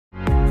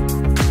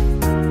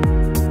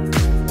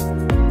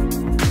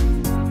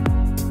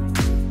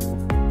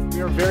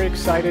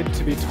excited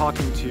to be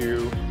talking to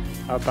you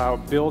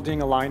about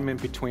building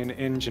alignment between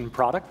Eng and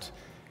product.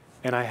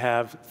 And I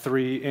have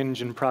 3 Eng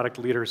and product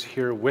leaders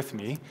here with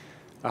me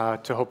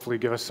to hopefully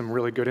give us some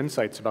really good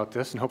insights about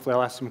this. And hopefully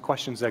I'll ask some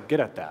questions that get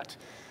at that.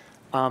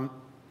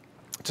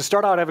 To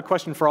start out, I have a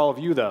question for all of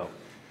you, though.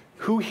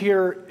 Who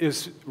here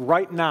is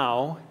right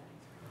now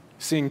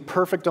seeing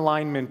perfect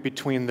alignment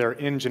between their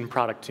Eng and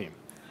product team?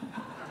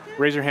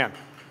 Raise your hand.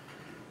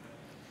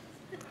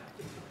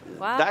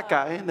 Wow. That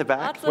guy in the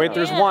back. Wait,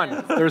 there's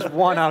one. There's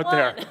one out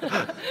there.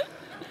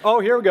 Oh,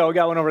 here we go. We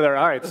got one over there.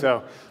 All right,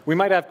 so we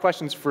might have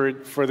questions for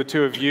the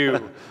two of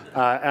you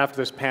after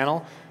this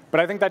panel. But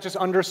I think that just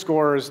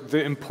underscores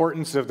the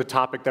importance of the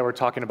topic that we're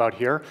talking about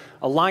here.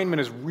 Alignment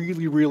is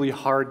really, really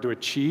hard to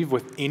achieve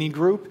with any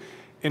group,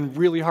 and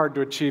really hard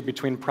to achieve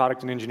between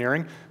product and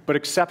engineering, but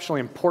exceptionally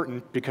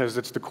important because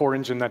it's the core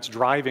engine that's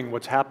driving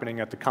what's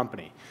happening at the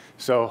company.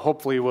 So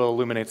hopefully we'll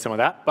illuminate some of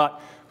that.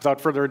 But without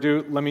further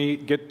ado, let me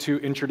get to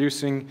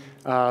introducing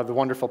the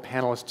wonderful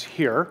panelists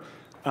here.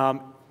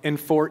 And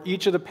for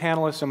each of the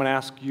panelists, I'm going to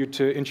ask you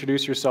to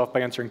introduce yourself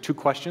by answering 2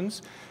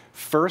 questions.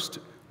 First,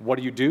 what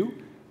do you do?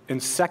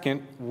 And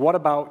second, what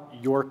about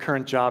your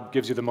current job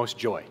gives you the most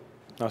joy?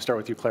 I'll start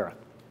with you, Clara.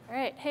 All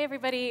right. Hey,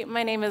 everybody.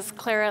 My name is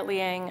Clara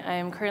Liang.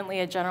 I'm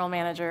currently a general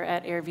manager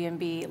at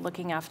Airbnb,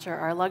 looking after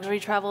our luxury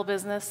travel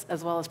business,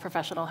 as well as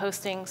professional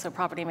hosting, so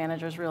property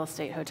managers, real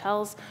estate,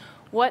 hotels.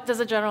 What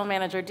does a general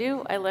manager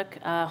do? I look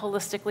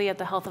holistically at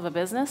the health of a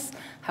business,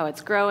 how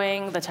it's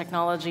growing, the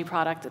technology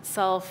product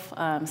itself,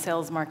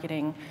 sales,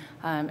 marketing,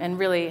 and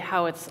really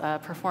how it's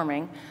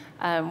performing.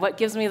 What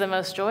gives me the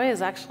most joy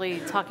is actually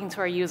talking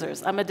to our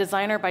users. I'm a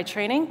designer by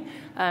training,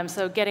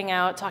 so getting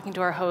out, talking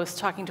to our hosts,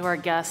 talking to our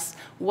guests,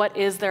 what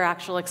is their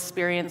actual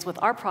experience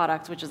with our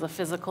product, which is a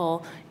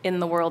physical,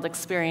 in-the-world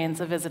experience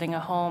of visiting a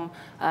home.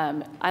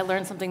 I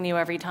learn something new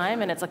every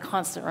time, and it's a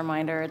constant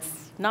reminder.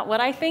 It's not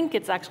what I think,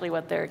 it's actually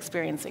what they're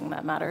experiencing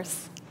that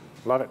matters.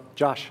 Love it.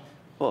 Josh.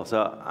 Cool.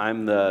 So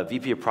I'm the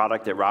VP of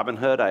Product at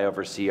Robinhood. I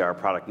oversee our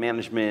product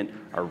management,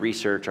 our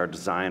research, our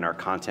design, our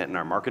content, and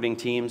our marketing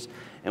teams.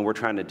 And we're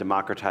trying to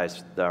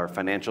democratize our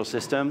financial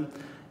system.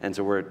 And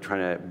so we're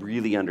trying to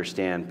really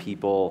understand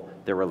people,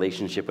 their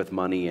relationship with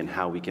money, and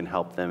how we can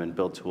help them and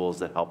build tools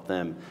that help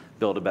them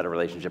build a better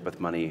relationship with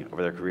money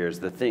over their careers,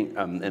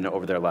 and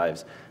over their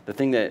lives. The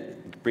thing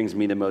that brings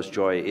me the most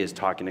joy is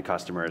talking to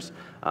customers.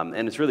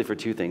 And it's really for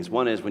 2 things.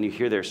 One is when you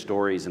hear their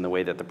stories and the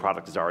way that the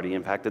product has already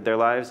impacted their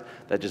lives,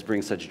 that just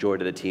brings such joy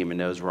to the team and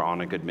knows we're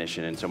on a good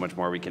mission and so much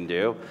more we can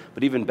do.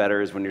 But even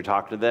better is when you're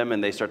talking to them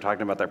and they start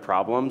talking about their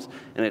problems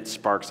and it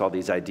sparks all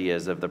these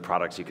ideas of the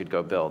products you could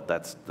go build.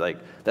 That's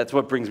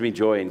what brings me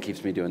joy and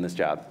keeps me doing this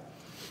job.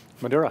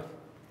 Madhura.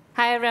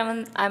 Hi,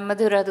 everyone. I'm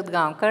Madhura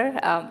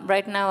Dudhgaonkar.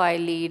 Right now, I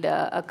lead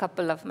a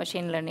couple of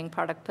machine learning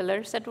product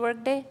pillars at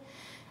Workday.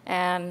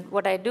 And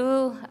what I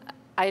do,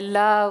 I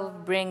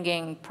love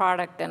bringing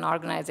product and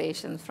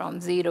organizations from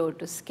 0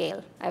 to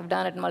scale. I've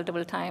done it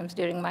multiple times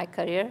during my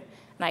career,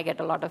 and I get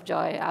a lot of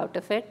joy out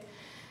of it.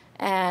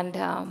 And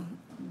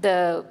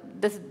the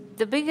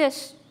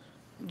biggest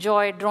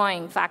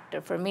joy-drawing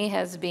factor for me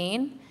has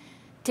been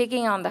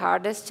taking on the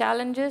hardest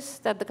challenges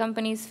that the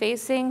company is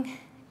facing,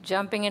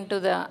 jumping into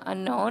the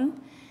unknown,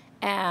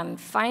 and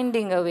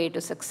finding a way to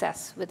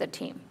success with a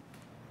team.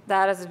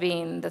 That has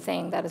been the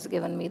thing that has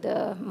given me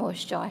the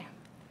most joy.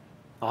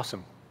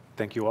 Awesome.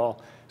 Thank you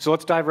all. So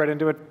let's dive right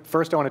into it.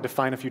 First, I want to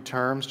define a few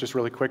terms just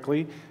really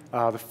quickly.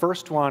 The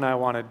first one I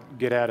want to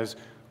get at is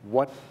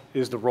what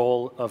is the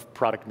role of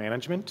product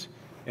management?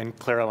 And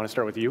Clara, I want to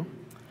start with you.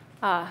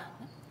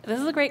 This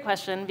is a great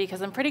question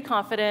because I'm pretty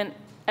confident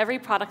every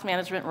product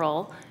management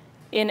role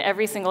in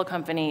every single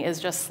company is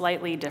just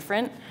slightly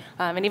different.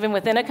 And even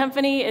within a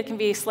company, it can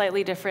be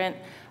slightly different.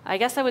 I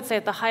guess I would say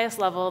at the highest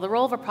level, the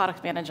role of a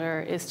product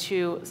manager is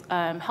to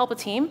help a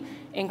team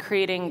in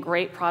creating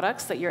great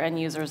products that your end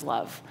users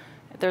love.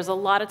 There's a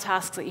lot of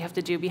tasks that you have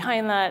to do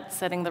behind that,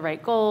 setting the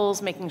right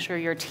goals, making sure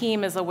your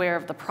team is aware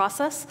of the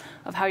process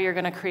of how you're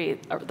going to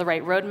create the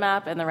right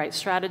roadmap and the right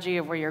strategy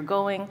of where you're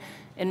going.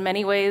 In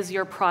many ways,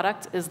 your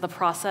product is the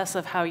process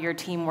of how your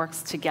team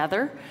works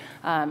together,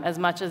 as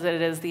much as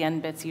it is the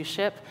end bits you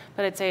ship.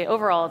 But I'd say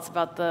overall, it's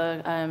about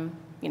the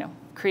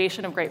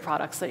creation of great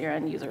products that your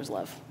end users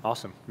love.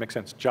 Awesome. Makes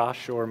sense.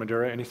 Josh or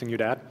Madhura, anything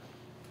you'd add?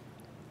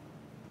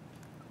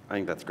 I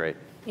think that's great.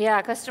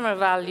 Yeah, customer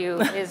value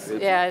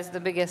is the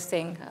biggest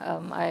thing.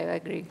 I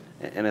agree.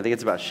 And I think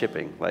it's about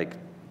shipping. Like,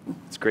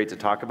 it's great to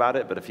talk about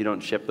it, but if you don't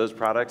ship those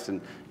products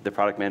and the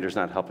product manager's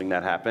not helping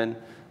that happen,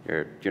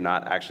 you're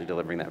not actually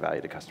delivering that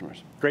value to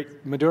customers.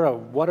 Great. Madhura,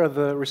 what are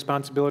the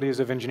responsibilities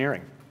of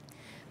engineering?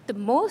 The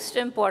most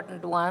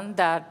important one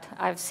that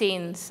I've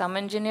seen some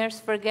engineers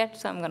forget,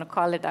 so I'm going to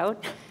call it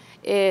out,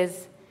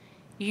 is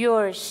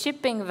your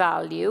shipping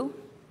value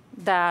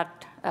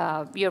that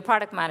your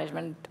product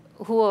management,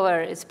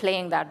 whoever is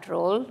playing that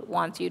role,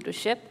 wants you to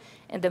ship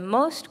in the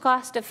most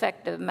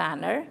cost-effective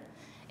manner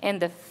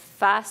and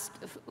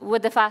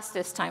with the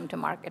fastest time to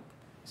market.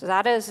 So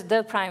that is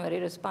the primary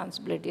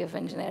responsibility of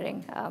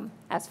engineering,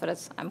 as far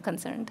as I'm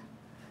concerned.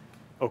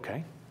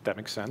 OK. That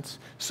makes sense.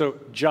 So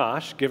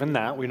Josh, given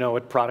that, we know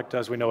what product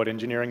does, we know what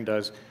engineering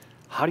does,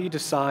 how do you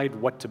decide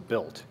what to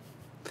build?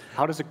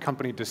 How does a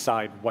company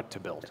decide what to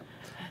build?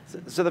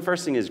 So the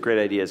first thing is great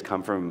ideas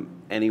come from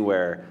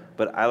anywhere,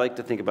 but I like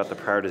to think about the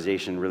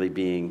prioritization really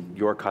being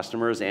your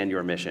customers and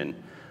your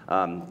mission.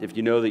 If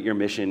you know that your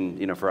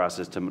mission, for us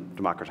is to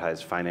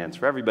democratize finance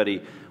for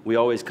everybody, we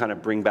always kind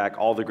of bring back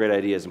all the great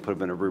ideas and put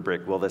them in a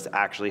rubric. Will this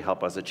actually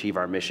help us achieve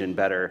our mission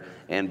better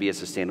and be a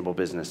sustainable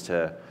business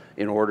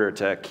in order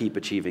to keep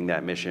achieving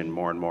that mission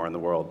more and more in the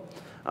world?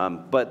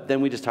 But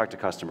then we just talk to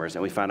customers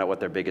and we find out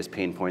what their biggest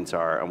pain points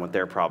are and what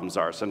their problems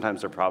are.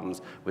 Sometimes they're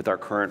problems with our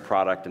current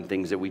product and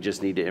things that we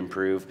just need to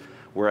improve.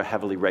 We're a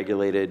heavily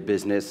regulated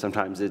business.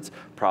 Sometimes it's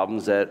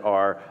problems that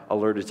are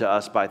alerted to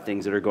us by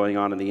things that are going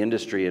on in the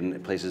industry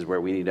and places where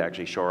we need to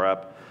actually shore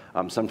up.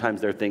 Sometimes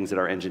there are things that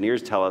our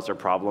engineers tell us are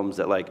problems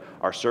that, like,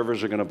 our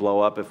servers are going to blow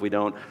up if we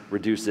don't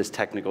reduce this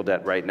technical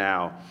debt right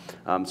now.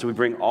 So we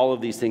bring all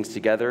of these things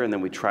together, and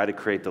then we try to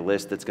create the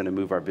list that's going to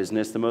move our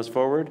business the most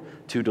forward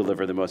to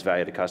deliver the most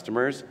value to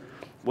customers.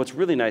 What's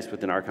really nice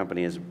within our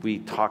company is we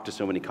talk to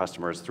so many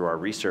customers through our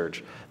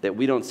research that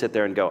we don't sit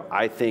there and go,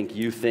 I think,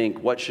 you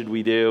think, what should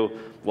we do?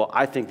 Well,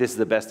 I think this is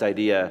the best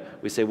idea.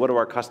 We say, what do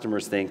our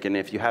customers think? And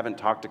if you haven't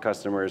talked to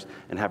customers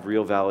and have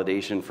real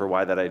validation for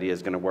why that idea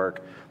is going to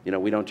work,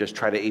 we don't just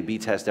try to A/B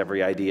test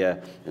every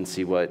idea and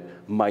see what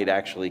might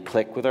actually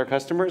click with our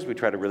customers. We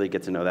try to really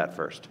get to know that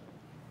first.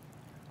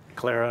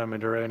 Clara,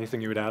 Madhura,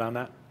 anything you would add on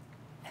that?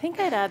 I think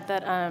I'd add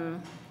that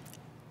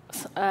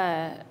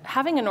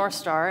having a North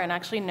Star and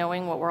actually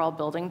knowing what we're all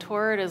building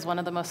toward is one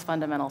of the most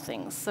fundamental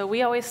things. So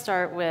we always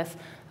start with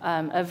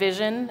a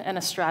vision and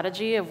a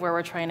strategy of where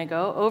we're trying to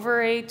go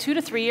over a 2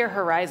 to 3 year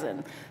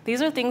horizon.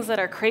 These are things that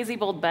are crazy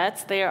bold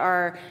bets.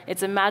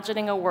 It's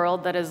imagining a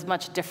world that is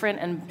much different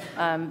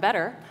and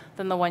better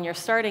than the one you're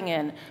starting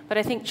in. But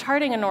I think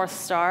charting a North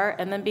Star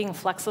and then being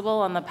flexible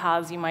on the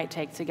paths you might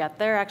take to get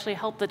there actually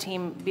help the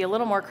team be a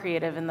little more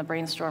creative in the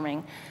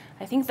brainstorming.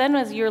 I think then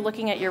as you're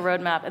looking at your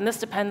roadmap, and this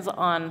depends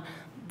on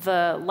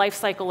the life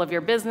cycle of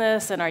your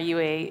business, and are you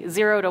a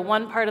 0 to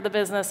 1 part of the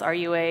business? Are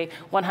you a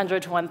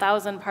 100 to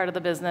 1,000 part of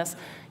the business?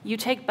 You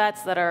take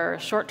bets that are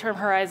short-term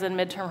horizon,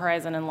 mid-term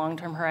horizon, and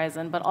long-term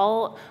horizon, but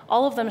all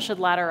of them should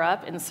ladder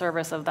up in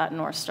service of that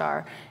North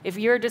Star. If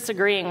you're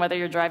disagreeing whether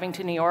you're driving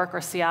to New York or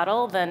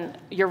Seattle, then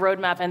your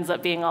roadmap ends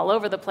up being all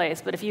over the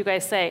place. But if you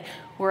guys say,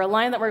 we're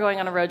aligned that we're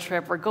going on a road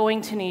trip, we're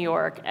going to New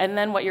York, and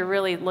then what you're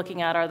really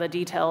looking at are the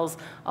details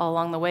all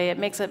along the way, it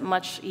makes it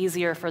much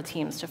easier for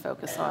teams to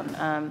focus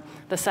on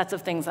the sets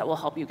of things that will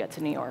help you get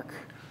to New York.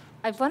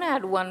 I want to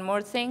add one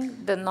more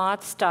thing, the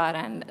North Star,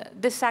 and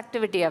this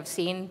activity I've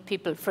seen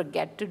people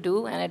forget to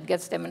do, and it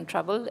gets them in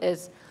trouble,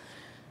 is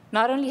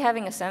not only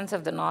having a sense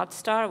of the North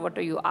Star, what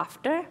are you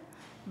after,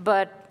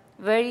 but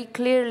very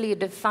clearly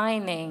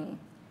defining,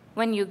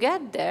 when you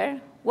get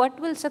there, what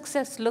will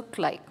success look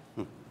like?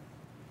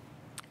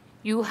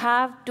 You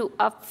have to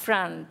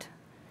upfront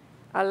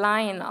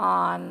align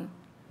on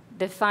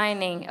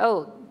defining,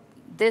 oh,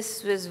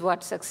 this is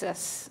what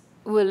success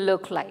will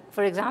look like.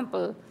 For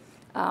example,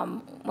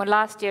 when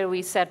last year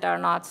we set our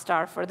North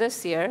Star for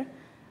this year,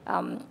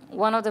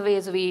 one of the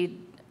ways we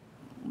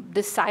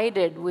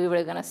decided we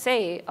were going to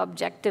say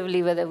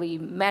objectively whether we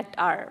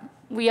are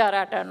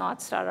at our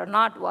North Star or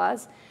not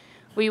was,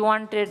 we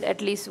wanted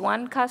at least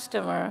one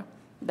customer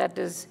that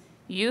is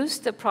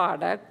used the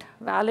product,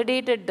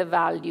 validated the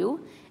value,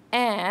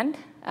 and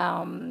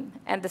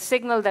the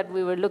signal that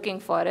we were looking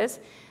for is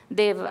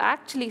they've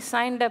actually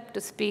signed up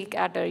to speak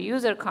at our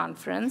user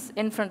conference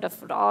in front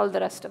of all the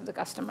rest of the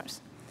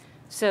customers.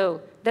 So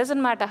it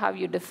doesn't matter how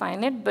you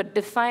define it, but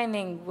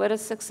defining what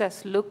does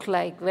success look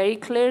like very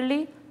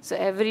clearly so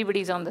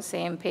everybody's on the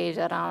same page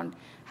around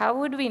how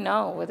would we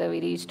know whether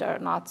we reached our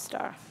North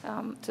Star.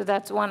 So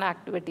that's one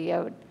activity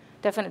I would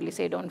definitely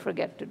say don't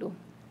forget to do.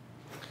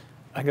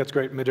 I think that's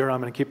great. Madhura, I'm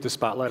going to keep the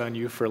spotlight on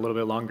you for a little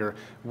bit longer.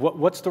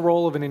 What's the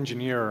role of an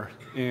engineer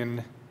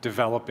in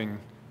developing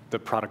the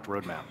product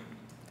roadmap?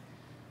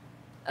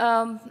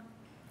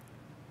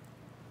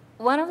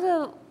 One of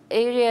the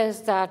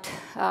areas that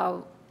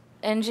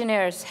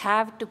engineers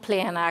have to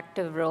play an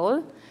active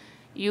role,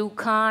 you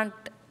can't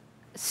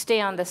stay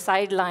on the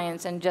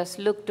sidelines and just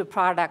look to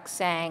products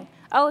saying,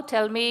 oh,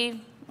 tell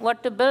me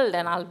what to build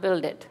and I'll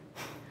build it.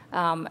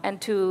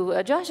 And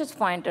to Josh's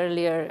point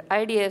earlier,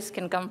 ideas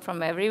can come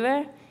from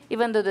everywhere,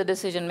 even though the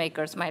decision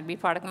makers might be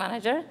product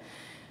manager.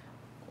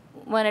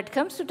 When it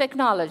comes to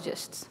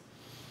technologists,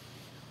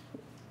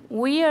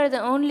 we are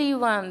the only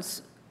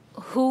ones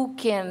who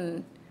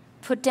can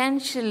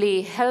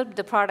potentially help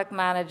the product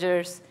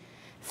managers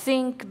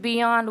think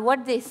beyond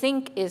what they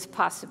think is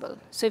possible.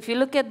 So if you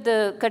look at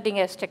the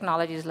cutting-edge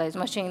technologies like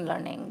machine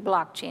learning,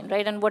 blockchain,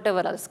 right, and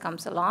whatever else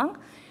comes along,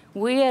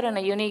 we are in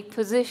a unique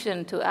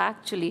position to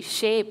actually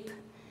shape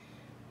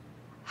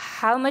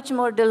how much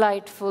more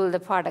delightful the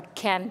product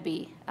can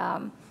be.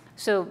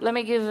 So let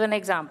me give an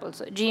example.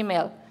 So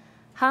Gmail.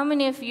 How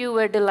many of you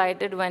were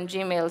delighted when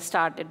Gmail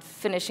started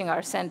finishing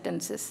our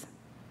sentences?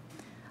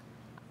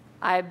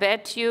 I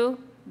bet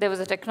you there was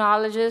a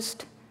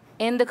technologist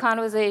in the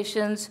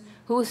conversations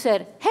who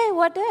said, hey,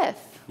 what if?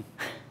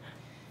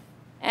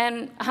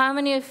 And how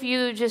many of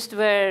you just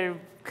were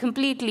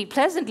completely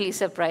pleasantly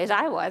surprised,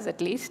 I was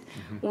at least,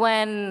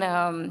 when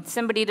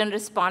somebody didn't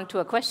respond to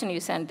a question you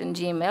sent in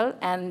Gmail,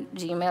 and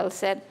Gmail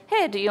said,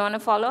 hey, do you want to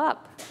follow up?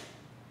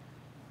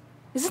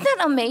 Isn't that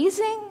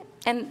amazing?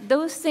 And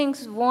those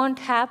things won't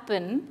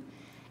happen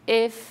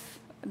if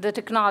the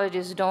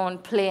technologies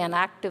don't play an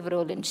active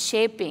role in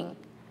shaping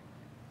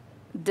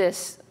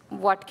this,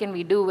 what can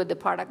we do with the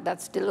product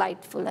that's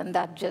delightful and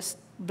that just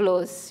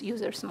blows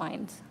users'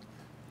 minds.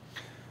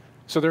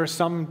 So there are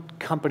some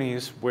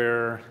companies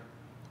where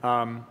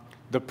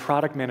the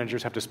product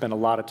managers have to spend a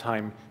lot of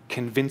time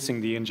convincing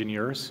the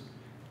engineers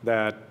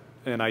that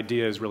an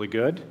idea is really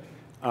good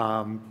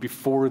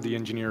before the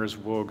engineers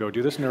will go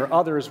do this. And there are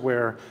others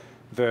where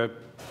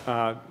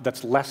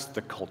that's less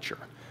the culture.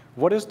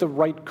 What is the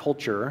right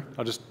culture?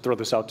 I'll just throw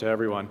this out to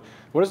everyone.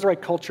 What is the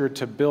right culture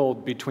to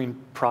build between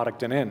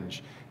product and eng?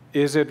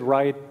 Is it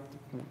right,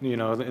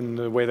 in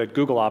the way that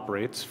Google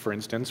operates, for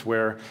instance,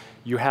 where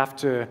you have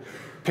to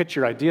pitch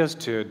your ideas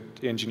to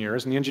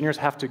engineers, and the engineers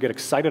have to get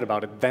excited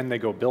about it, then they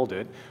go build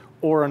it,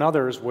 or in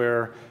others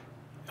where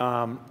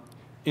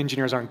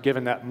engineers aren't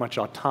given that much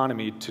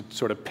autonomy to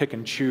sort of pick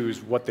and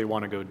choose what they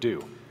want to go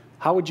do?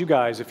 How would you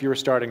guys, if you were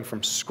starting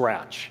from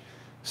scratch,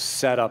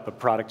 set up a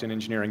product and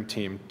engineering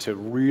team to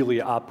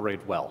really operate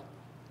well?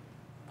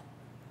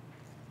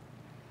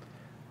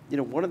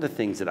 One of the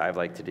things that I've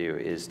liked to do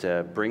is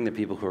to bring the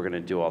people who are going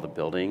to do all the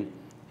building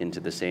into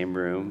the same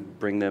room,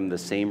 bring them the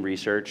same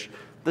research,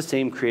 the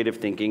same creative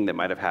thinking that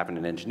might have happened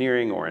in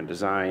engineering or in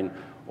design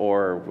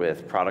or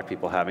with product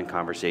people having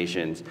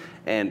conversations,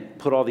 and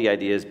put all the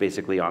ideas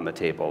basically on the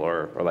table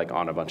or like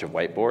on a bunch of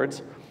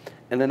whiteboards.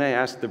 And then I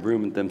ask the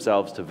room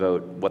themselves to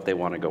vote what they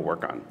want to go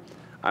work on.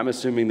 I'm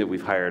assuming that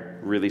we've hired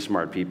really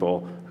smart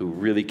people who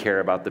really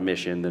care about the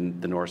mission,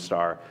 the North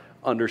Star,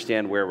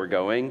 understand where we're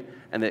going,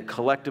 and that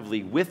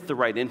collectively, with the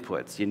right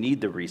inputs, you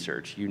need the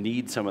research, you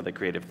need some of the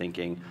creative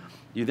thinking,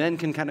 you then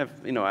can kind of,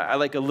 I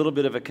like a little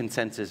bit of a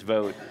consensus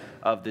vote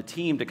of the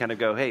team to kind of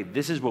go, hey,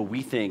 this is what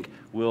we think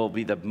will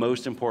be the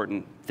most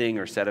important thing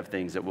or set of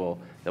things that will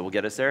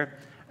get us there.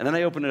 And then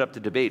I open it up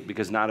to debate,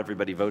 because not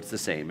everybody votes the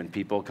same, and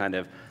people kind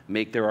of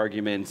make their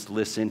arguments,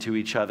 listen to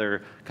each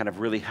other, kind of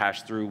really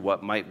hash through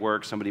what might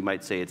work. Somebody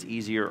might say it's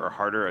easier or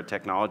harder. A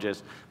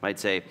technologist might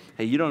say,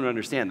 hey, you don't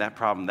understand that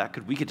problem.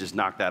 We could just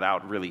knock that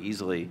out really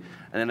easily.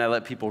 And then I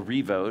let people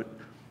re-vote.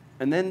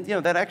 And then,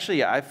 that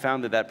actually, I've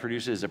found that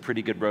produces a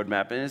pretty good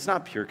roadmap, and it's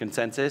not pure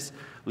consensus.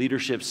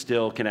 Leadership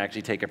still can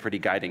actually take a pretty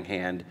guiding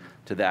hand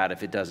to that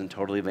if it doesn't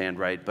totally land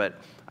right.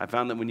 But I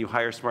found that when you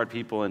hire smart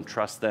people and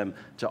trust them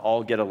to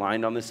all get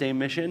aligned on the same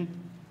mission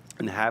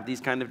and have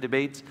these kind of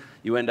debates,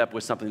 you end up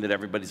with something that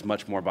everybody's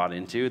much more bought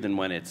into than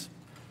when it's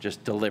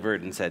just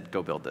delivered and said,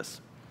 go build this.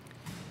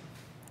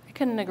 I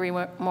couldn't agree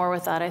more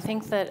with that. I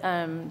think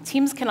that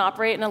teams can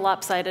operate in a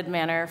lopsided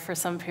manner for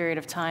some period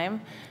of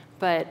time.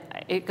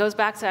 But it goes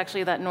back to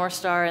actually that North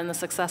Star and the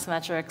success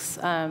metrics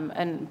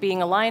and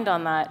being aligned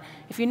on that.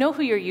 If you know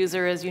who your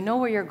user is, you know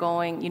where you're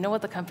going, you know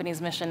what the company's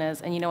mission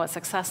is, and you know what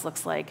success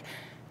looks like,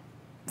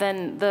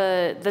 then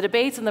the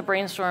debates and the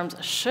brainstorms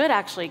should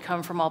actually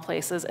come from all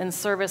places in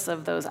service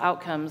of those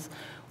outcomes.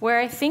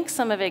 Where I think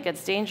some of it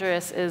gets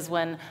dangerous is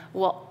when,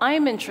 well,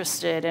 I'm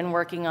interested in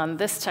working on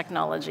this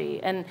technology,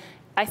 and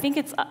I think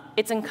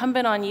it's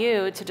incumbent on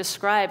you to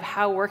describe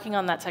how working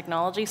on that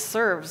technology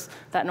serves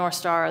that North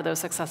Star or those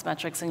success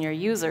metrics in your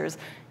users.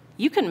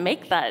 You can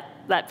make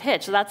that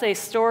pitch. That's a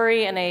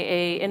story and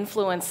a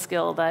influence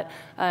skill that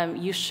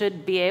you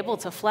should be able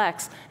to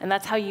flex, and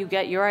that's how you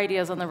get your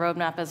ideas on the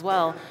roadmap as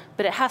well.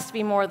 But it has to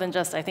be more than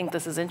just, I think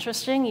this is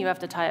interesting. You have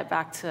to tie it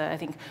back to, I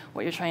think,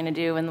 what you're trying to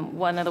do, and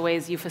one of the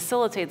ways you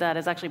facilitate that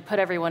is actually put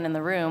everyone in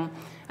the room.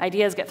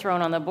 Ideas get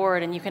thrown on the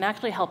board, and you can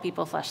actually help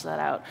people flesh that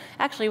out.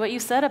 Actually, what you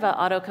said about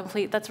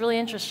autocomplete, that's really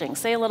interesting.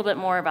 Say a little bit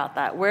more about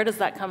that. Where does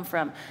that come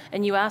from?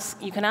 And you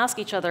can ask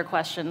each other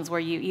questions where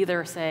you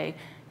either say,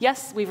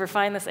 yes, we've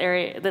refined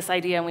this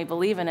idea and we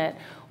believe in it,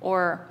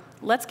 or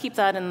let's keep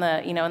that in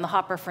the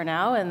hopper for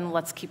now, and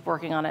let's keep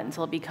working on it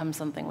until it becomes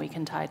something we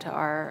can tie to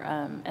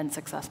our end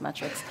success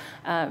metrics.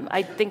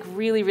 I think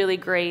really, really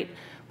great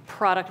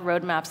product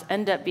roadmaps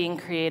end up being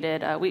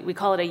created. We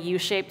call it a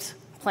U-shaped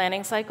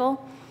planning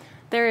cycle.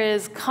 There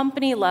is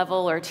company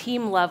level or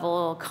team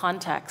level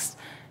context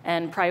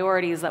and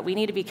priorities that we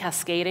need to be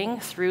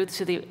cascading through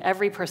to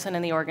every person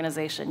in the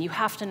organization. You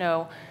have to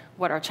know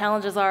what our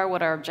challenges are,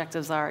 what our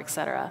objectives are, et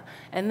cetera.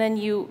 And then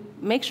you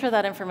make sure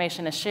that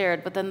information is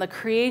shared, but then the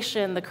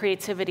creation, the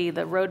creativity,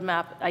 the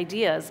roadmap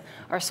ideas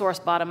are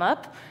sourced bottom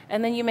up,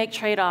 and then you make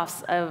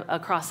trade-offs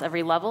across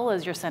every level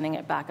as you're sending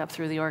it back up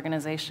through the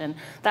organization.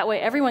 That way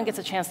everyone gets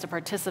a chance to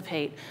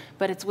participate,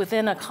 but it's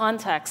within a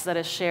context that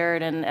is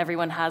shared and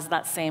everyone has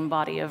that same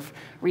body of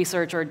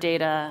research or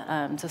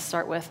data to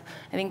start with.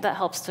 I think that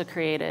helps to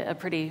create a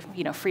pretty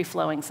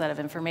free-flowing set of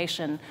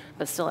information,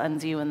 but still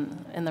ends you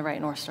in the right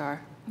North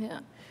Star.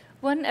 Yeah.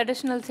 One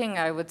additional thing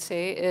I would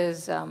say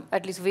is,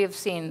 at least we have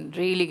seen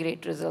really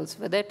great results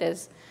with it,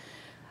 is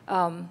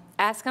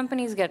As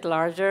companies get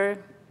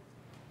larger,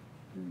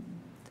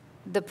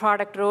 the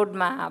product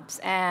roadmaps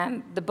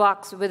and the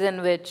box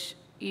within which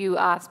you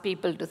ask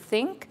people to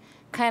think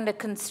kind of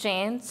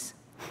constrains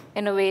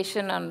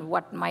innovation on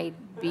what might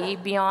be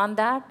beyond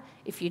that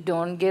if you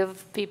don't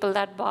give people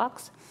that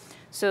box.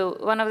 So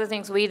one of the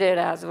things we did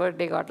as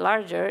Workday got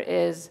larger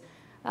is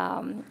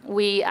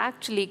we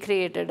actually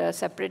created a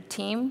separate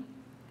team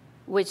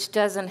which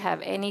doesn't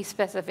have any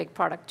specific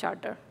product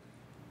charter.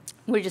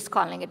 We're just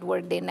calling it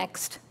Workday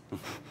Next.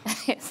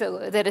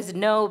 So there is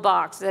no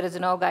box, there is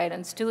no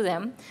guidance to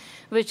them,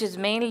 which is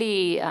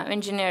mainly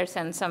engineers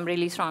and some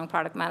really strong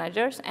product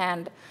managers.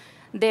 And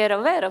they're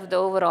aware of the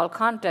overall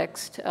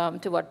context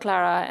to what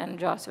Clara and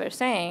Josh were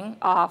saying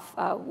of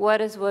what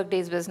is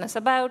Workday's business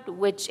about,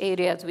 which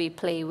areas we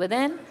play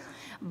within,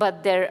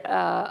 but they're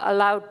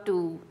allowed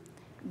to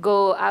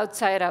go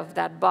outside of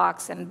that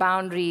box and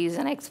boundaries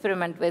and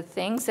experiment with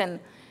things. And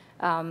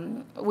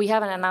we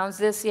haven't announced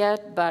this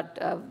yet, but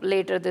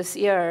later this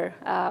year,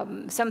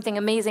 something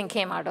amazing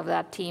came out of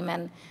that team.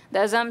 And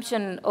the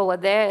assumption over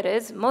there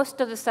is most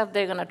of the stuff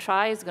they're going to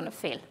try is going to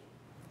fail.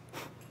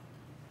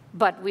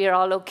 But we are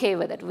all OK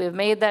with it. We've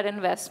made that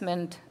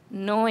investment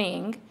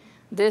knowing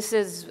this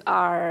is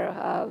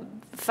our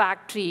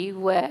factory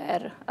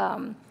where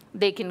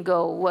they can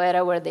go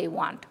wherever they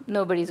want.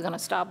 Nobody's going to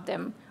stop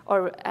them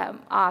or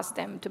ask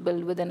them to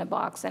build within a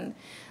box. And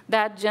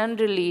that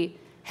generally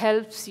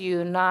helps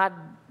you not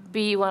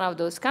be one of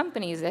those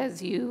companies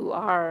as you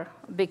are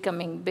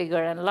becoming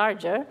bigger and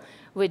larger,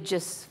 which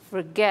just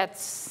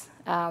forgets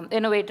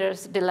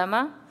innovator's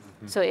dilemma.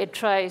 So it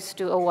tries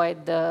to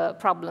avoid the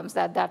problems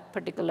that that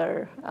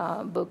particular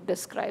book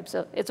describes.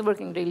 So it's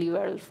working really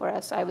well for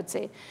us, I would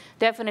say.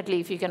 Definitely,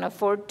 if you can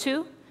afford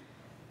to,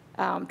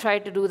 try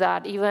to do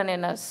that even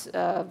in a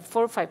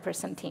 4 or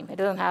 5-person team. It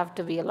doesn't have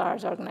to be a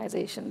large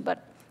organization,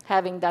 but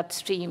having that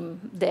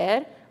stream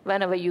there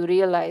whenever you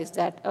realize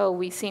that, oh,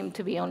 we seem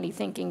to be only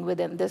thinking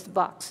within this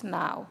box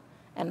now,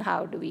 and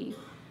how do we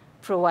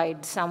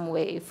provide some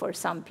way for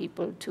some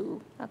people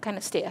to kind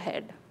of stay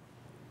ahead.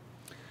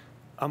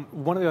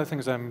 One of the other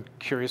things I'm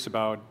curious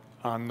about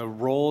on the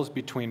roles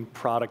between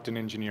product and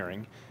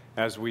engineering,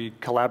 as we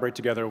collaborate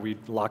together, we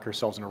lock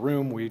ourselves in a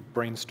room, we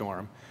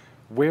brainstorm.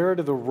 Where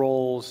do the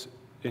roles,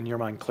 in your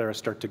mind, Clara,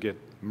 start to get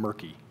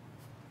murky?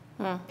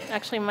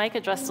 Actually, Mike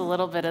addressed a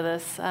little bit of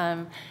this.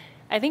 I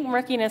think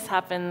murkiness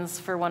happens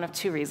for one of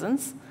two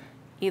reasons.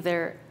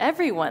 Either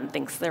everyone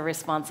thinks they're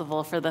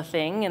responsible for the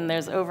thing and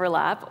there's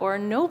overlap, or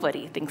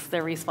nobody thinks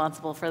they're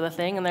responsible for the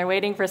thing and they're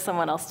waiting for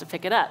someone else to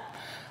pick it up.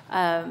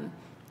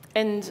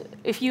 And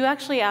if you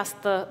actually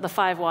ask the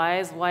 5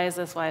 whys, why is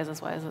this, why is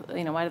this, why is it,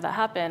 why did that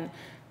happen?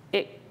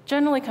 It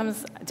generally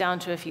comes down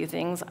to a few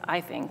things, I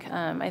think.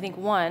 I think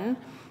one,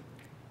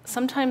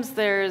 sometimes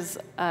there's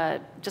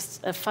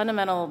just a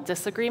fundamental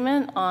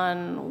disagreement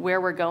on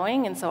where we're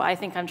going, and so I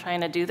think I'm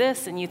trying to do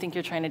this, and you think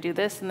you're trying to do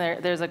this, and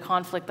there's a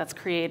conflict that's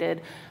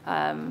created.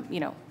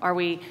 Are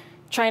we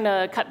trying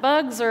to cut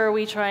bugs, or are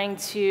we trying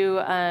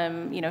to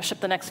ship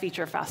the next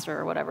feature faster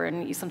or whatever?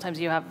 And sometimes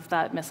you have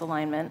that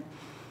misalignment.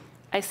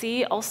 I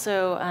see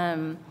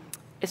also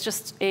it's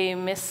just a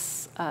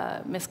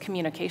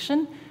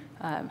miscommunication.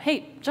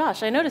 Hey,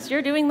 Josh, I noticed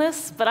you're doing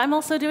this, but I'm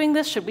also doing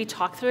this. Should we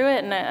talk through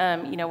it?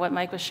 And what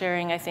Mike was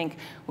sharing, I think,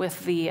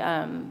 with the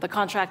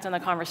contract and the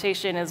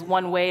conversation is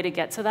one way to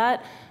get to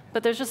that.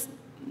 But there's just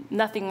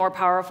nothing more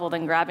powerful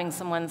than grabbing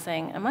someone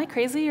saying, am I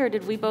crazy, or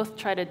did we both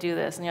try to do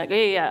this? And you're like,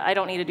 yeah, I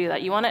don't need to do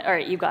that. You want it? All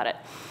right, you got it.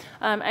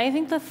 I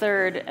think the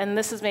third, and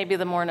this is maybe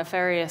the more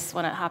nefarious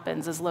when it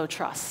happens, is low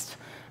trust.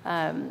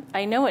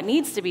 I know it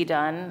needs to be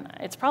done.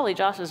 It's probably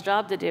Josh's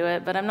job to do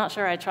it, but I'm not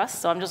sure I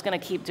trust, so I'm just going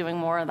to keep doing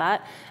more of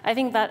that. I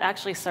think that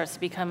actually starts to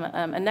become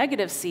a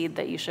negative seed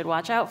that you should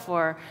watch out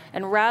for.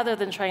 And rather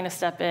than trying to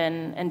step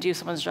in and do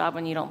someone's job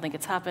when you don't think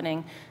it's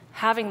happening,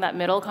 having that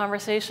middle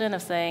conversation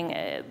of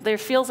saying, there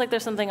feels like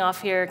there's something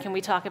off here, can we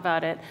talk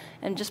about it?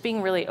 And just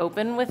being really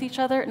open with each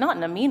other, not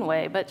in a mean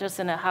way, but just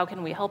in a how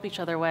can we help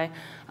each other way,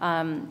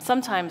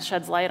 sometimes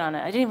sheds light on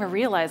it. I didn't even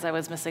realize I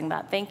was missing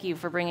that. Thank you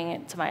for bringing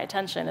it to my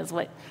attention, is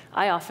what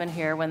I often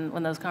hear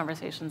when those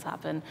conversations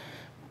happen.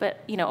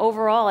 But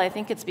overall, I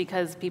think it's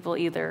because people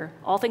either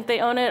all think they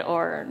own it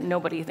or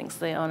nobody thinks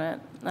they own it.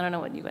 I don't know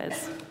what you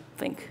guys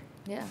think.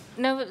 Yeah,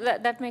 no,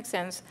 that makes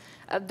sense.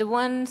 The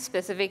one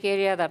specific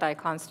area that I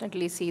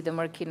constantly see the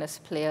murkiness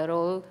play a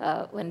role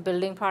when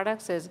building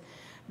products is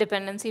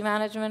dependency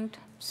management.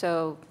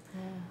 So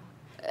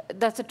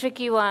that's a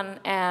tricky one,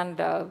 and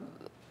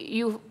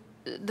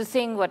the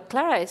thing what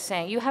Clara is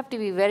saying, you have to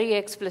be very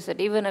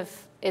explicit, even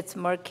if it's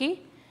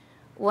murky,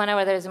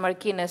 whenever there's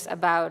murkiness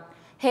about,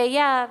 hey,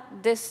 yeah,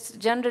 this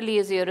generally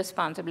is your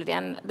responsibility.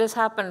 And this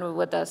happened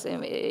with us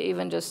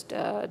even just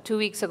 2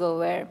 weeks ago,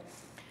 where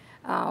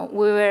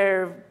we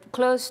were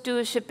close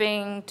to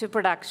shipping to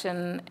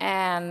production,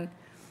 and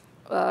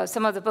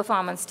some of the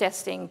performance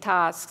testing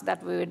tasks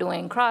that we were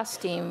doing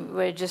cross-team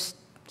were just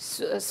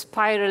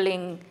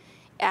spiraling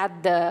at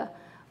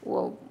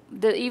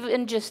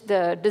even just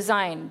the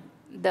design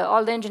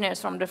all the engineers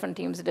from different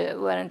teams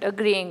weren't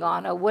agreeing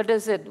on, what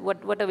is it,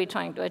 what are we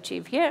trying to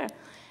achieve here?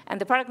 And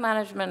the product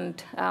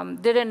management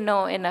didn't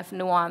know enough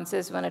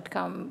nuances when it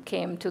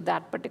came to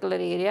that particular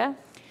area.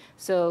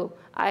 So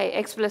I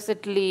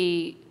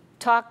explicitly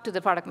talked to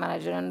the product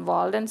manager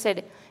involved and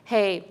said,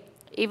 hey,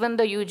 even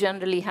though you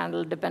generally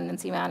handle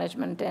dependency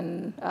management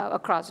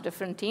across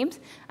different teams,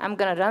 I'm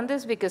going to run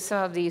this because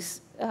some of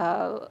these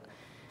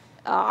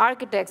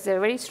architects, they're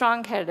very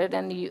strong-headed,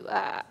 and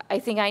I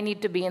think I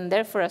need to be in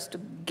there for us to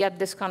get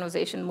this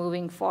conversation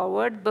moving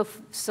forward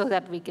so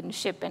that we can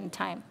ship in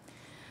time.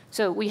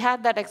 So we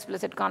had that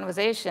explicit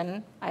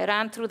conversation. I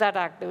ran through that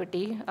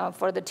activity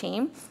for the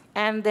team,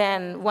 and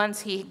then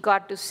once he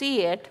got to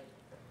see it,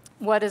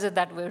 what is it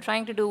that we're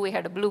trying to do? We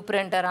had a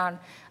blueprint around,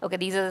 OK,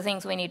 these are the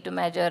things we need to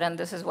measure, and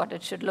this is what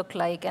it should look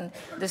like, and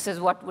this is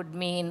what would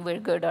mean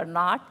we're good or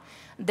not.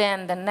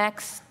 Then the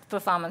next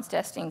performance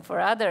testing for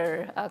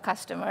other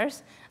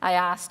customers, I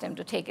asked him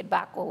to take it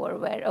back over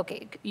where,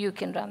 OK, you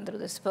can run through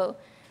this. So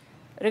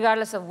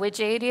regardless of which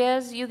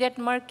areas you get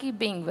murky,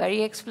 being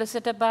very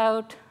explicit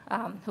about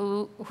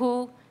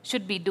who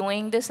should be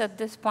doing this at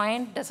this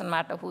point, doesn't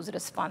matter whose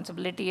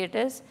responsibility it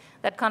is,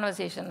 that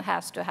conversation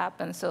has to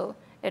happen so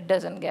it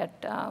doesn't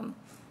get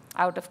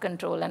out of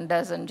control and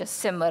doesn't just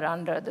simmer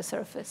under the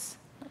surface.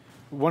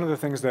 One of the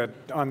things that,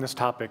 on this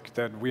topic,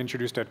 that we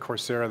introduced at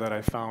Coursera that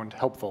I found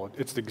helpful,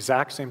 it's the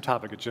exact same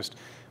topic, it's just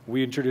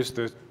we introduced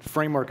the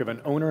framework of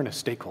an owner and a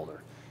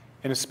stakeholder.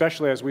 And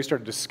especially as we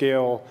started to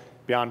scale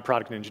beyond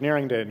product and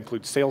engineering to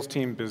include sales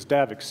team, biz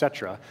dev, et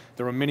cetera,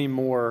 there were many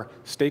more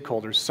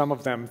stakeholders. Some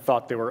of them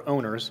thought they were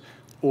owners,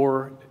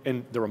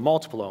 and there were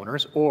multiple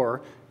owners,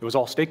 or it was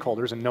all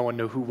stakeholders and no one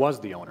knew who was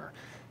the owner.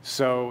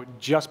 So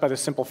just by the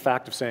simple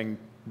fact of saying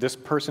this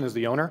person is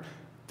the owner,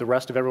 the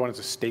rest of everyone is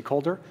a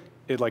stakeholder,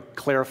 it like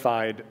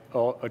clarified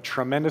a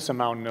tremendous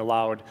amount and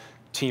allowed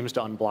teams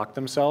to unblock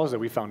themselves that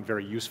we found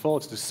very useful.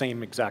 It's the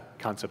same exact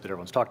concept that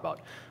everyone's talked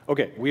about.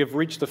 OK, we have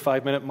reached the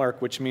 5-minute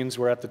mark, which means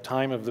we're at the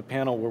time of the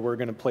panel where we're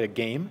going to play a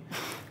game.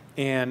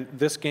 And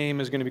this game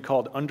is going to be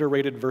called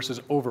Underrated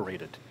versus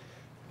Overrated.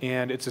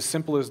 And it's as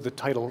simple as the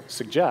title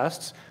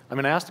suggests. I'm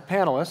going to ask the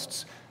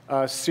panelists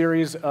a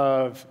series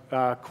of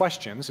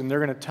questions, and they're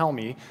going to tell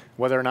me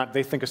whether or not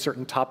they think a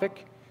certain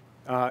topic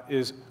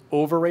is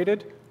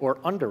overrated or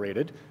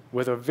underrated,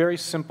 with a very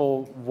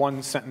simple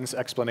one-sentence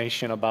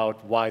explanation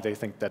about why they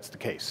think that's the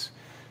case.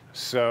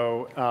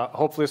 So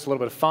hopefully it's a little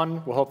bit of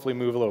fun. We'll hopefully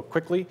move a little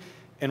quickly.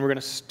 And we're going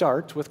to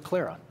start with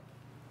Clara.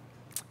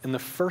 And the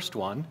first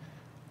one,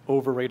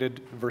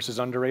 overrated versus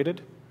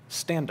underrated,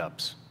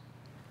 stand-ups.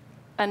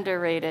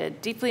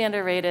 Underrated, deeply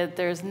underrated.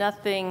 There's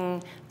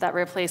nothing that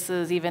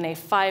replaces even a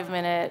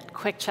 5-minute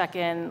quick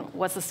check-in.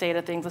 What's the state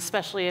of things,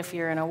 especially if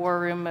you're in a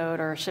war room mode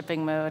or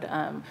shipping mode.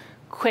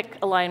 Quick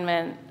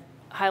alignment,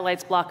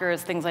 highlights, blockers,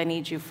 things I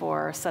need you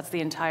for, sets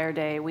the entire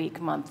day, week,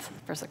 month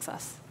for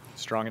success.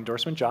 Strong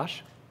endorsement.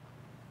 Josh?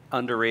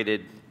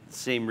 Underrated,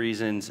 same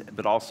reasons,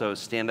 but also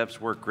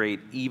stand-ups work great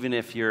even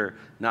if you're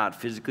not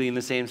physically in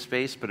the same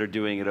space but are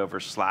doing it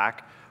over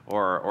Slack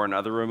or in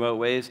other remote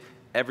ways.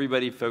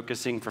 Everybody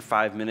focusing for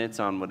 5 minutes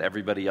on what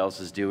everybody else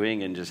is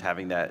doing and just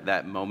having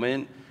that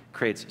moment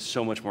creates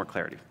so much more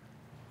clarity.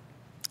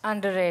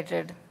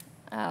 Underrated.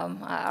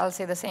 I'll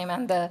say the same.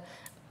 And the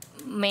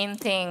main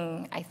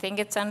thing I think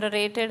it's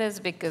underrated is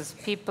because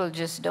people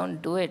just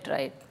don't do it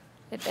right.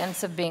 It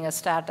ends up being a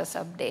status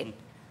update.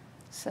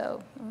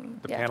 So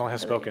the panel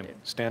has spoken.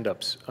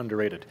 Stand-ups,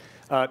 underrated.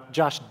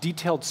 Josh,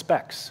 detailed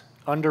specs,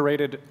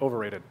 underrated,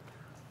 overrated?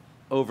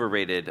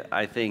 Overrated.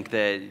 I think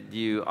that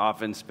you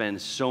often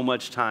spend so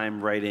much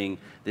time writing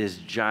this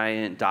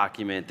giant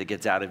document that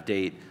gets out of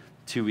date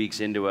 2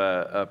 weeks into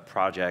a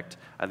project.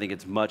 I think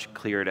it's much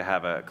clearer to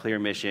have a clear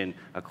mission,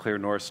 a clear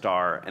North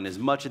Star, and as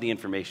much of the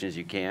information as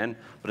you can,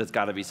 but it's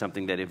got to be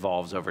something that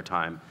evolves over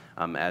time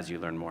as you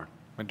learn more.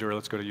 Madhura,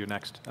 let's go to you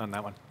next on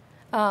that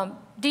one.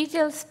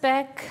 Detailed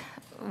spec,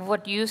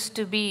 what used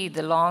to be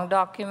the long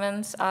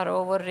documents are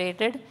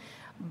overrated.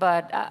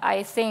 But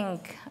I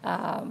think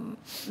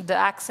the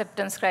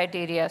acceptance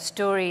criteria,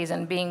 stories,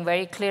 and being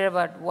very clear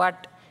about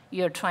what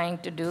you're trying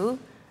to do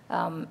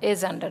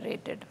is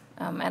underrated.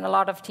 And a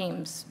lot of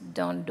teams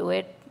don't do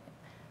it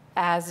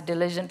as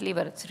diligently,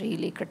 but it's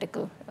really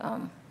critical.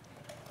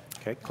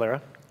 OK,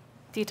 Clara?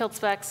 Detailed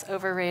specs,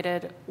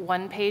 overrated.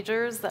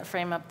 One-pagers that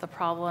frame up the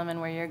problem and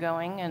where you're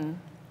going, and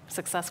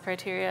success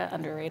criteria,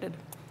 underrated.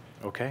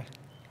 OK.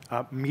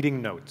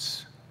 Meeting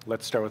notes.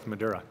 Let's start with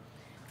Madhura.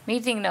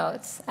 Meeting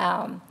notes.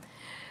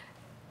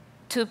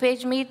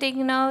 2-page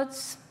meeting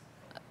notes,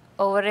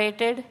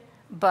 overrated,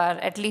 but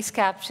at least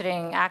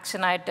capturing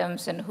action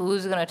items and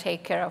who's going to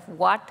take care of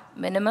what,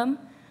 minimum,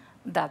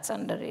 that's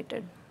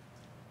underrated.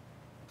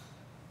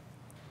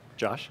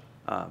 Josh?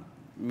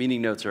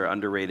 Meeting notes are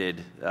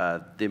underrated.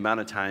 The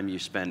amount of time you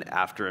spend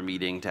after a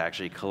meeting to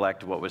actually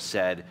collect what was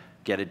said,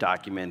 get it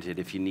documented.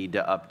 If you need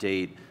to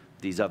update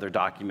these other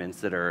documents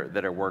that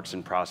are works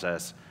in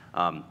process,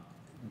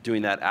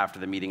 doing that after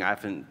the meeting. I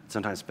often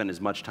sometimes spend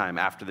as much time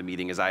after the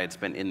meeting as I had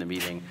spent in the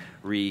meeting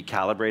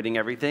recalibrating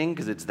everything,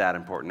 because it's that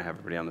important to have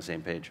everybody on the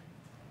same page.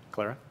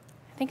 Clara?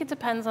 I think it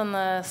depends on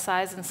the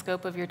size and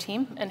scope of your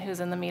team and who's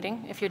in the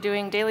meeting. If you're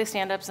doing daily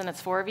stand-ups and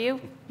it's 4 of you,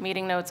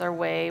 meeting notes are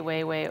way,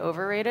 way, way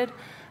overrated.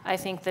 I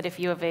think that if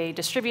you have a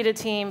distributed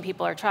team,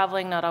 people are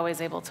traveling, not always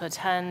able to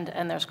attend,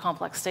 and there's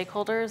complex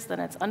stakeholders, then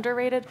it's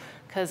underrated,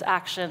 because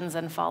actions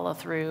and follow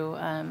through,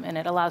 and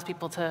it allows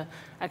people to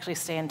actually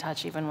stay in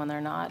touch even when they're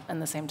not in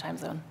the same time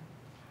zone.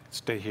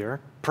 Stay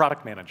here.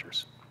 Product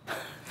managers.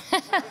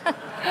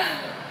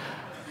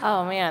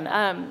 Oh,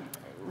 man.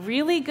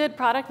 Really good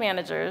product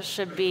managers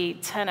should be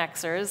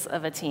 10Xers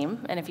of a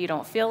team, and if you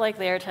don't feel like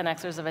they are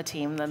 10Xers of a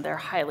team, then they're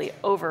highly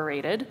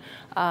overrated.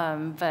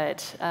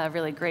 But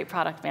really great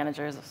product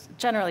managers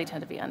generally tend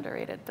to be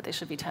underrated, but they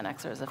should be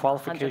 10Xers of 100Xers.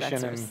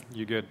 Qualification, and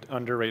you get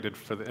underrated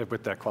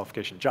with that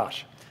qualification.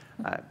 Josh?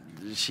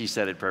 She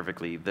said it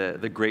perfectly.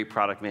 The great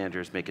product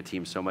managers make a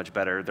team so much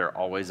better. They're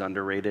always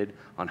underrated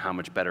on how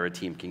much better a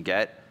team can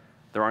get.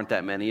 There aren't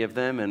that many of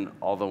them, and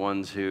all the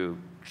ones who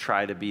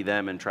try to be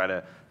them and try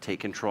to take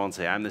control and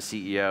say, I'm the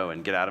CEO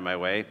and get out of my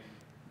way,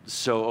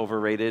 so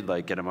overrated,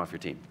 like get them off your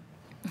team.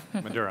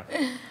 Madhura?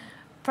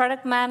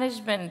 Product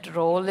management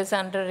role is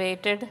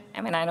underrated. I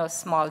mean, I know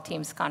small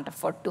teams can't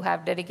afford to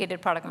have dedicated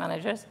product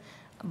managers,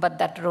 but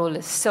that role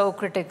is so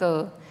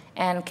critical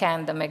and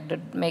can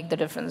make the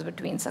difference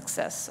between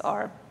success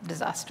or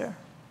disaster.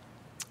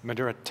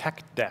 Madhura,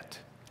 tech debt.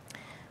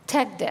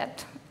 Tech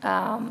debt.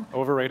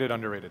 Overrated,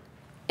 underrated?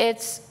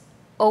 It's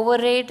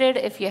overrated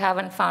if you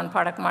haven't found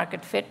product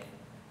market fit.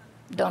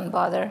 Don't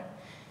bother.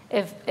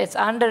 If it's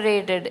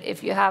underrated,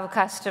 if you have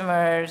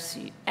customers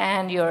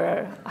and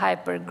you're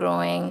hyper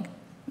growing,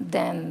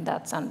 then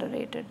that's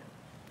underrated.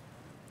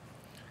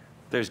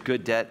 There's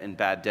good debt and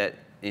bad debt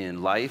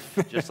in life,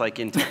 just like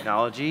in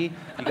technology.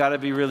 You got to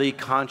be really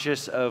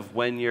conscious of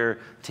when you're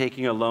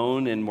taking a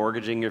loan and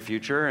mortgaging your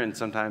future, and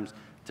sometimes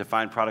to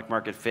find product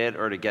market fit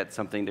or to get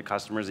something to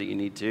customers that you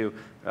need to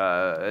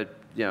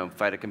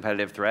fight a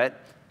competitive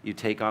threat, you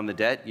take on the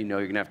debt, you know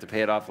you're going to have to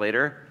pay it off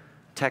later.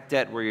 Tech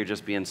debt where you're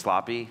just being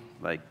sloppy,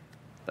 like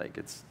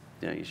it's,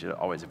 you should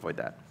always avoid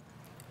that.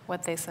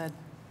 What they said.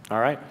 All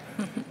right.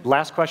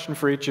 Last question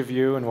for each of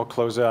you, and we'll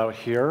close out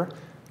here.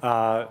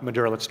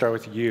 Madhura, let's start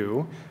with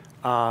you.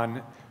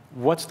 On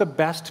what's the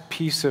best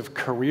piece of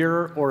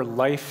career or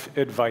life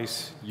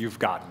advice you've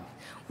gotten?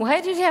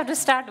 Why did you have to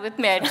start with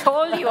me? I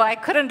told you I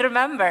couldn't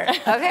remember.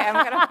 Okay,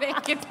 I'm going to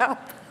make it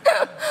up.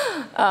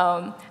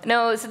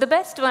 No, so the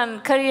best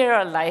one, career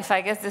or life,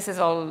 I guess this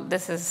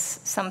is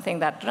something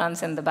that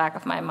runs in the back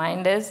of my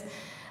mind, is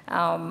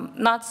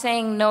not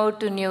saying no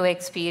to new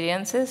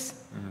experiences,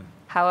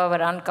 however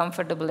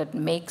uncomfortable it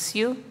makes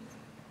you.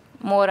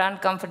 More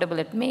uncomfortable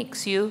it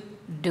makes you,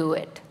 do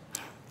it.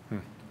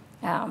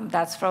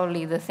 That's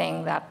probably the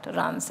thing that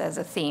runs as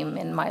a theme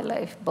in my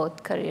life,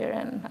 both career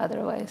and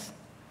otherwise.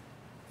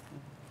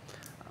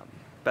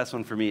 Best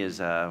one for me is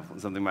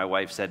something my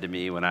wife said to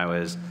me when I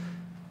was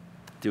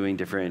doing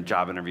different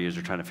job interviews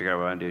or trying to figure out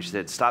what I want to do. She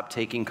said, stop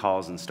taking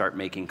calls and start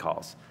making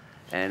calls.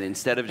 And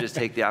instead of just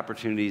take the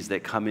opportunities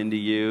that come into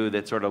you,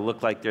 that sort of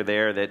look like they're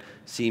there, that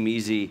seem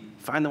easy,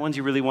 find the ones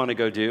you really want to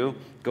go do,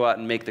 go out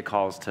and make the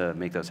calls to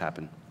make those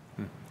happen.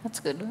 That's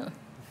good.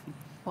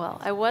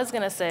 Well, I was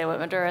going to say what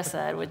Madhura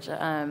said, which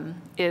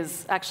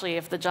is actually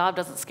if the job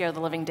doesn't scare the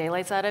living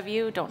daylights out of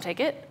you, don't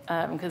take it,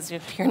 because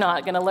you're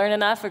not going to learn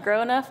enough or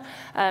grow enough.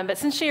 But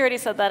since she already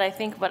said that, I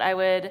think what I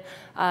would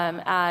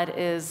add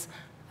is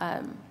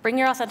bring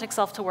your authentic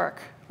self to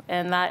work.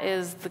 And that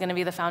is going to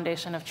be the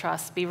foundation of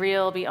trust. Be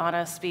real, be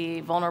honest, be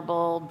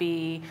vulnerable,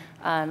 be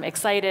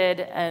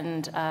excited,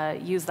 and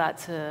use that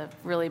to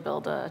really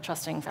build a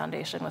trusting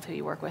foundation with who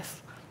you work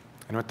with.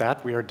 And with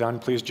that, we are done.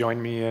 Please join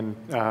me in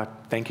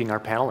thanking our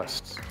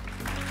panelists.